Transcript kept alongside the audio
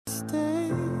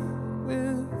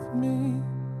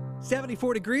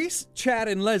74 degrees. Chad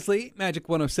and Leslie, Magic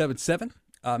 107.7.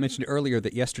 I mentioned earlier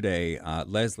that yesterday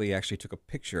Leslie actually took a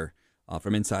picture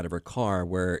from inside of her car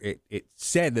where it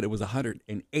said that it was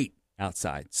 108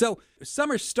 outside. So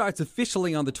summer starts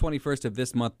officially on the 21st of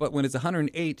this month, but when it's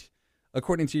 108,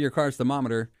 according to your car's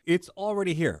thermometer, it's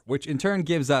already here, which in turn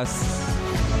gives us...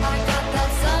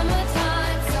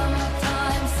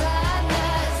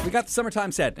 We got the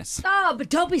summertime sadness. Oh, but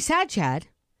don't be sad, Chad.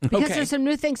 Because Okay. there's some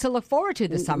new things to look forward to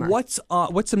this summer. What's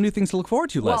some new things to look forward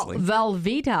to, Leslie? Well,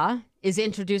 Velveeta is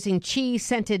introducing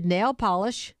cheese-scented nail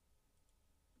polish.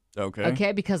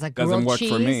 Okay, because like Doesn't grilled work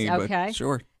cheese. for me, okay. but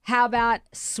sure. How about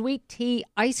sweet tea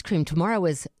ice cream? Tomorrow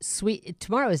is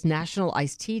National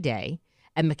Iced Tea Day,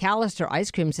 and McAllister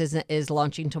Ice Creams is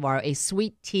launching tomorrow a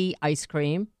sweet tea ice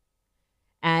cream.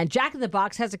 And Jack in the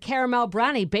Box has a caramel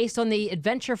brownie based on the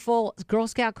adventureful Girl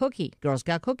Scout cookie. Girl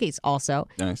Scout cookies also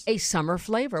Nice. a summer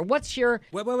flavor. What's your...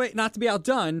 Wait. Not to be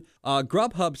outdone,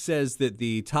 Grubhub says that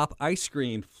the top ice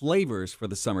cream flavors for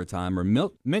the summertime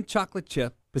are mint chocolate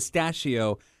chip,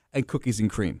 pistachio, and cookies and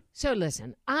cream. So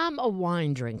listen, I'm a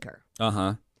wine drinker.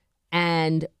 Uh-huh.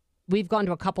 And we've gone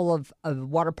to a couple of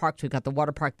water parks. We've got the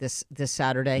water park this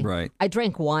Saturday. Right. I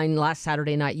drank wine last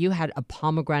Saturday night. You had a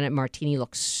pomegranate martini.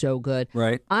 Looks so good.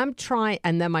 Right. I'm trying,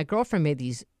 and then my girlfriend made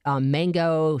these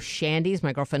mango shandies.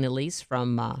 My girlfriend Elise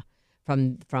from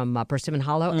Persimmon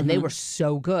Hollow, and they were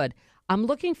so good. I'm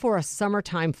looking for a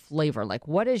summertime flavor. Like,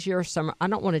 what is your summer? I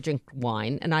don't want to drink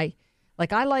wine, and I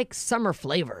like summer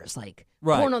flavors, like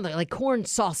Right. corn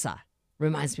salsa.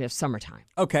 Reminds me of summertime.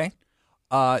 Okay.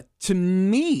 To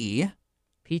me,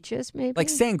 Peaches, maybe. like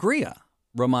sangria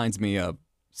reminds me of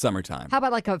summertime. How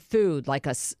about like a food, like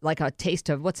a taste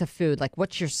of what's a food? Like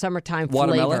what's your summertime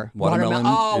Watermelon. flavor?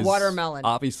 Oh, is watermelon.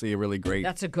 Obviously a really great.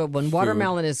 That's a good one.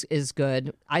 Watermelon is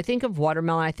good. I think of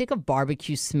watermelon. I think of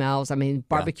barbecue smells. I mean,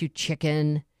 barbecue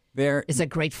chicken There is a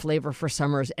great flavor for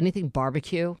summers. Anything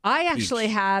barbecue. I actually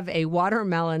have a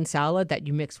watermelon salad that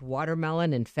you mix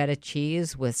watermelon and feta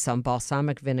cheese with some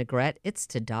balsamic vinaigrette. It's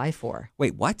to die for.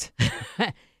 Wait, what?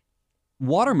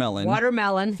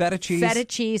 Watermelon, feta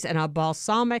cheese, and a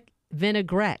balsamic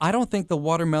vinaigrette. I don't think the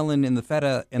watermelon and the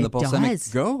feta and the balsamic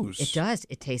goes. It does.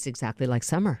 It tastes exactly like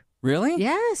summer. Really?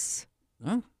 Yes.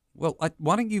 Oh, well,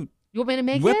 why don't you You want me to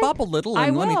make it? whip up a little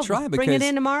and let me will. try? Because Bring it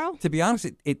in tomorrow. to be honest,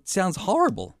 it sounds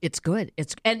horrible. It's good.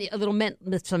 And a little mint,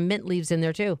 with some mint leaves in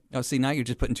there too. Oh, see, now you're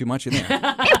just putting too much in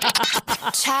there.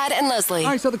 Chad and Leslie.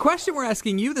 All right, so the question we're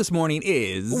asking you this morning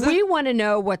is... We want to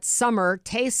know what summer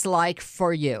tastes like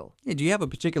for you. Hey, do you have a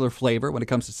particular flavor when it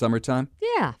comes to summertime?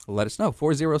 Yeah. Let us know.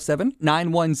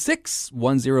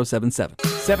 407-916-1077.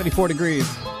 74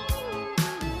 degrees.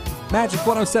 Magic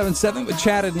 107.7 with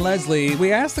Chad and Leslie.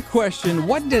 We asked the question,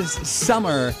 what does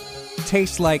summer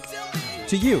taste like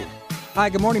to you? Hi,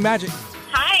 good morning, Magic.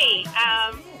 Hi.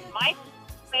 My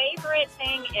favorite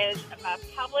thing is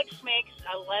Publix makes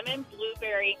a lemon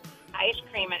blueberry ice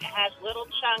cream, and it has little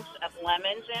chunks of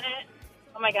lemons in it.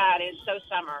 Oh my God, it's so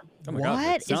summer. Oh my God,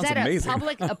 What? Is sounds that amazing.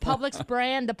 a Publix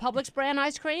brand, the Publix brand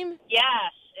ice cream? Yes,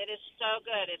 it is so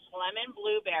good. It's lemon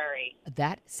blueberry.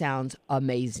 That sounds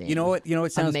amazing. You know what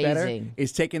sounds better? Amazing.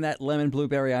 Is taking that lemon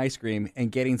blueberry ice cream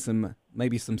and getting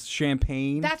maybe some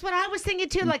champagne. That's what I was thinking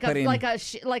too, like Put in-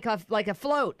 a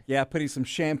float. Yeah, putting some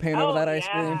champagne over that ice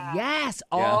cream. Yes.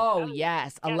 Yeah. Oh,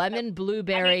 yes. A lemon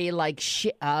blueberry,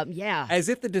 yeah. As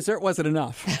if the dessert wasn't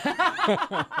enough.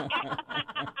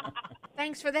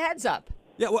 Thanks for the heads up.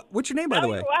 Yeah, what's your name, by the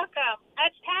way? You're welcome.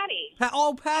 That's Patty.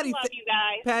 Patty. I love you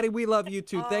guys. Patty, we love you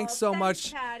too. Thanks so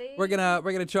much. Patty. We're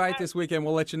gonna try it this weekend.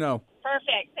 We'll let you know.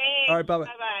 Perfect. Thanks. All right, bye-bye.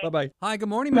 Bye-bye. Bye-bye. Hi, good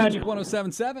morning, Magic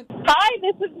 107.7. Hi,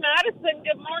 this is Madison.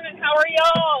 Good morning. How are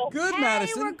y'all? Good, Hey,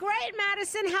 Madison. we're great,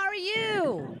 Madison. How are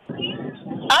you?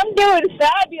 I'm doing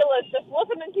fabulous. Just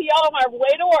listening to y'all on my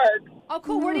way to work. Oh,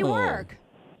 cool. Where do you Oh. work?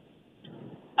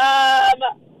 You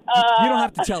don't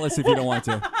have to tell us if you don't want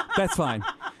to. That's fine.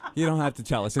 You don't have to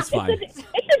tell us. It's fine. It's a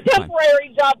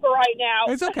temporary job for right now.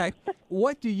 It's okay.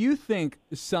 What do you think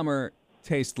summer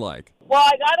tastes like? Well,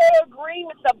 I got to agree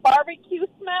with the barbecue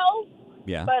smells,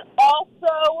 Yeah. but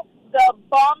also the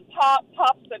bomb pop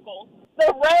popsicles.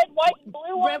 The red, white, and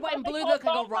blue ones. Red, white, and what they blue call look like a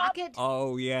bomb pops. rocket?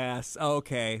 Oh, yes.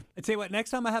 Okay. I tell you what, next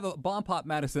time I have a bomb pop,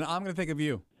 Madison, I'm going to think of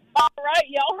you. All right,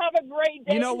 y'all have a great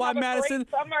day. You know why, Have a Madison? Great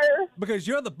summer. Because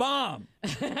you're the bomb.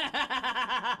 Y'all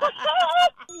are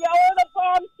the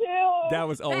bomb, too. That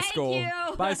was old Thank school. you.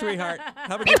 Bye, sweetheart.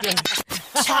 Have a good day.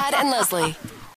 Chad and Leslie.